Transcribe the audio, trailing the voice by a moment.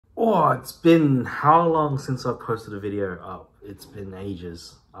Oh, it's been how long since I posted a video up? It's been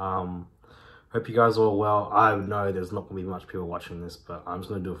ages. Hope you guys are all well. I know there's not gonna be much people watching this, but I'm just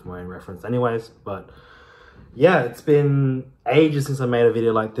gonna do it for my own reference anyways. But yeah, it's been ages since I made a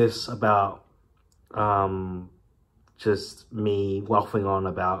video like this about just me waffling on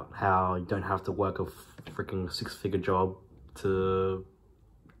about how you don't have to work a freaking six-figure job to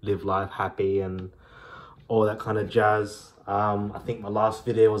live life happy and all that kind of jazz. I think my last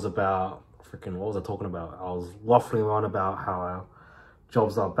video was about freaking, what was I talking about? I was waffling on about how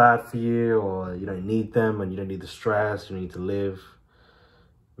jobs are bad for you, or you don't need them and you don't need the stress, you need to live.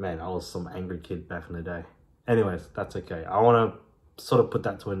 Man, I was some angry kid back in the day. Anyways, that's okay. I want to sort of put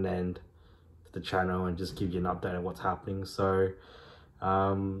that to an end to the channel and just give you an update on what's happening. So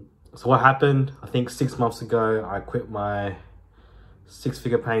what happened? I think 6 months ago, I quit my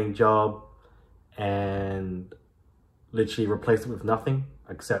six-figure paying job and literally replaced it with nothing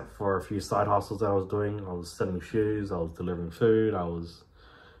except for a few side hustles that I was doing. I was selling shoes, I was delivering food, I was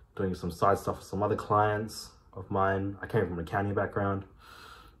doing some side stuff for some other clients of mine. I came from an accounting background,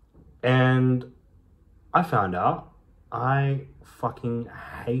 and I found out I fucking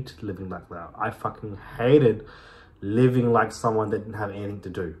hated living like that. I fucking hated living like someone that didn't have anything to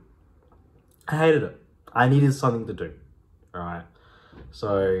do. I hated it. I needed something to do, all right?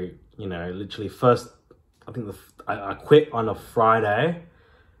 So, you know, literally first, I think I quit on a Friday,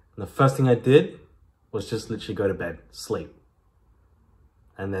 and the first thing I did was just literally go to bed, sleep.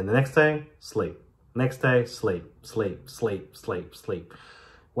 And then the next day, sleep. Next day, sleep, sleep, sleep, sleep, sleep.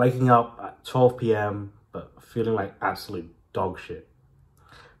 Waking up at 12 p.m., but feeling like absolute dog shit.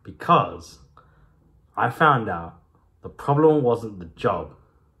 Because I found out the problem wasn't the job.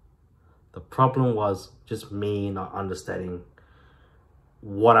 The problem was just me not understanding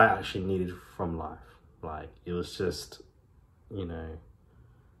what I actually needed from life. Like, it was just, you know,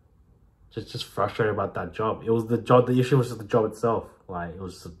 just frustrated about that job. It was the job, the issue was just the job itself. Like, it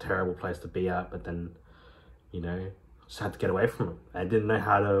was just a terrible place to be at, but then, you know, just had to get away from it. I didn't know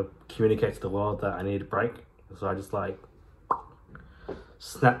how to communicate to the world that I needed a break. So I just like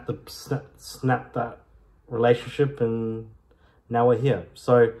snapped that relationship, and now we're here.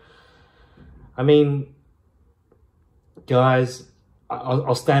 So, I mean, guys,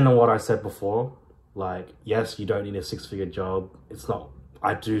 I'll stand on what I said before. Like, yes, you don't need a six-figure job. It's not,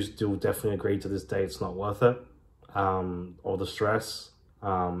 I do still definitely agree to this day, it's not worth it. Or the stress.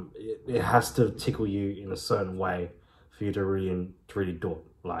 It has to tickle you in a certain way for you to really do it.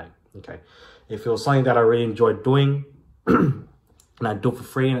 Like, okay, if it was something that I really enjoyed doing and I do it for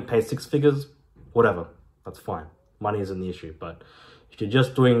free and it pays six figures, whatever, that's fine. Money isn't the issue. But if you're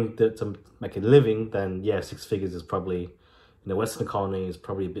just doing it to make a living, then yeah, six figures is probably, in the Western colony, is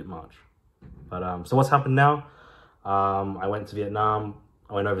probably a bit much. But so what's happened now? I went to Vietnam.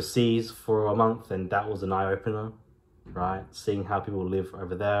 I went overseas for a month, and that was an eye-opener, right? Seeing how people live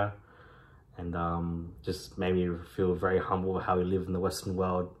over there, and just made me feel very humble how we live in the Western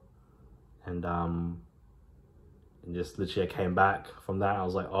world. And just literally I came back from that. I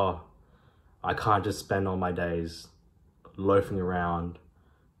was like, oh, I can't just spend all my days loafing around,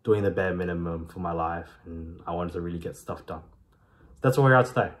 doing the bare minimum for my life, and I wanted to really get stuff done. That's where we are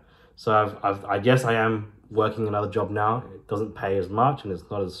today. So I guess I am working another job now. It doesn't pay as much and it's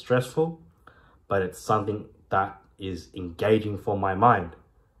not as stressful, but it's something that is engaging for my mind,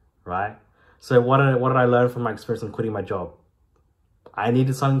 right? So what did I learn from my experience in quitting my job? I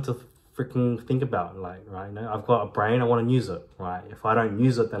needed something to freaking think about, like, right? You know, I've got a brain, I want to use it, right? If I don't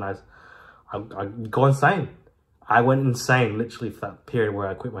use it, then I go insane. I went insane literally for that period where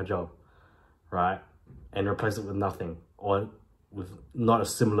I quit my job, right? And replaced it with nothing, or with not a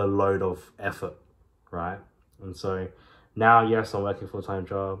similar load of effort, right? And so now, yes, I'm working a full-time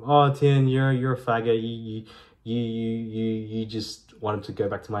job. Oh, Tien, you're a faggot. You just wanted to go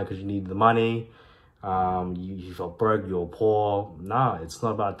back to mine because you needed the money. You felt broke, you're poor. No, it's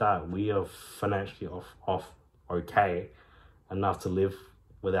not about that. We are financially off okay enough to live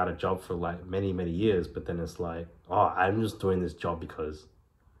without a job for like many years. But then it's like, oh, I'm just doing this job because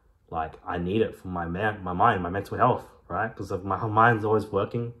like I need it for my mind, my mental health, right? Because my mind's always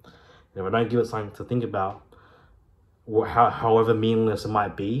working. And if I don't give it something to think about, however meaningless it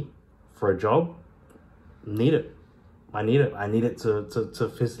might be for a job, I need it. I need it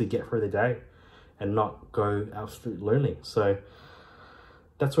to physically get through the day and not go absolutely lonely. So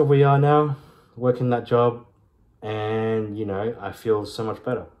that's where we are now, working that job, and you know, I feel so much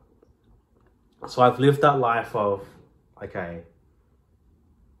better. So I've lived that life of, okay,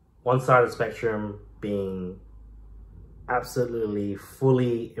 one side of the spectrum being absolutely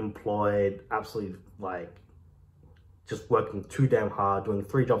fully employed, absolutely like just working too damn hard, doing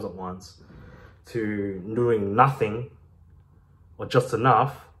 3 jobs at once, to doing nothing or just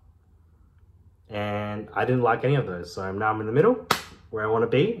enough. And I didn't like any of those. So now I'm in the middle where I want to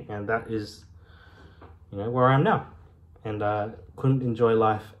be, and that is, you know, where I am now. And couldn't enjoy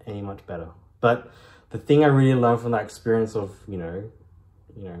life any much better. But the thing I really learned from that experience of, you know,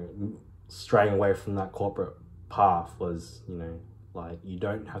 straying away from that corporate path was, you know, like, you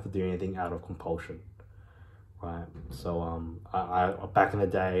don't have to do anything out of compulsion, right? So I back in the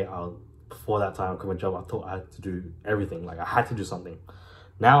day, before that time I quit my job, I thought I had to do everything. Like, I had to do something.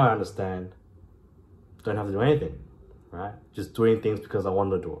 Now I understand, don't have to do anything, right? Just doing things because I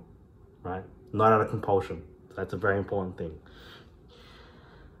wanted to do it, right? Not out of compulsion. That's a very important thing.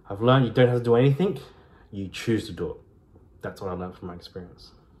 I've learned you don't have to do anything, you choose to do it. That's what I learned from my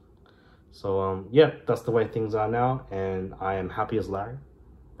experience. So yeah, that's the way things are now, and I am happy as Larry,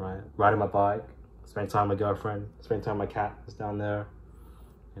 right? Riding my bike, spending time with my girlfriend, spending time with my cat that's down there,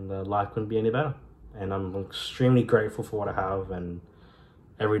 and life couldn't be any better. And I'm extremely grateful for what I have, and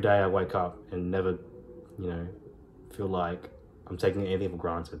every day I wake up and never, you know, feel like I'm taking anything for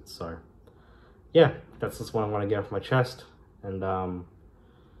granted. So yeah, that's just what I want to get off my chest. And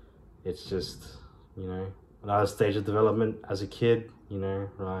it's just, you know, another stage of development as a kid, you know,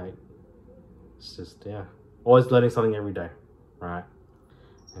 right? It's just, yeah, always learning something every day, right?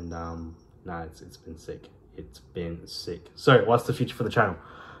 And no, it's been sick. It's been sick. So what's the future for the channel?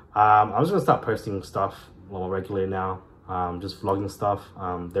 I'm just gonna start posting stuff more regularly now, just vlogging stuff.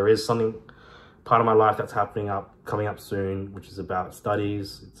 There is something, part of my life that's coming up soon, which is about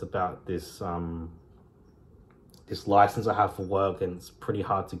studies. It's about this this license I have for work, and it's pretty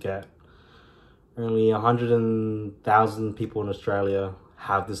hard to get. Only 100,000 people in Australia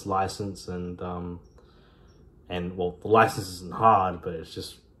have this license, and well, the license isn't hard, but it's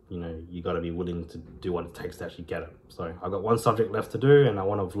just, you know, you got to be willing to do what it takes to actually get it. So I've got one subject left to do, and I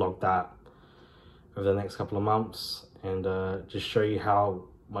want to vlog that over the next couple of months, and just show you how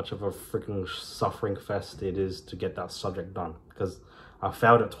much of a freaking suffering fest it is to get that subject done, because I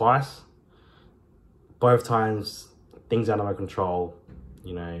failed it twice. Both times, things out of my control.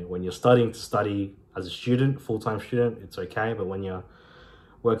 You know, when you're studying to study as a student, full-time student, it's okay. But when you're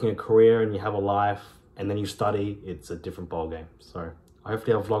working a career and you have a life and then you study, it's a different ballgame. So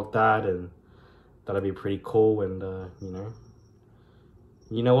hopefully I'll vlog that, and that'll be pretty cool. And,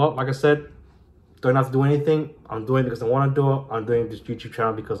 you know what? Like I said, don't have to do anything. I'm doing it because I want to do it. I'm doing this YouTube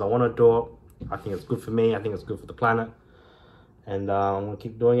channel because I want to do it. I think it's good for me. I think it's good for the planet. And I'm going to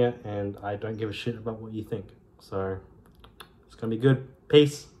keep doing it. And I don't give a shit about what you think. So it's going to be good.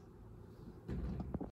 Peace.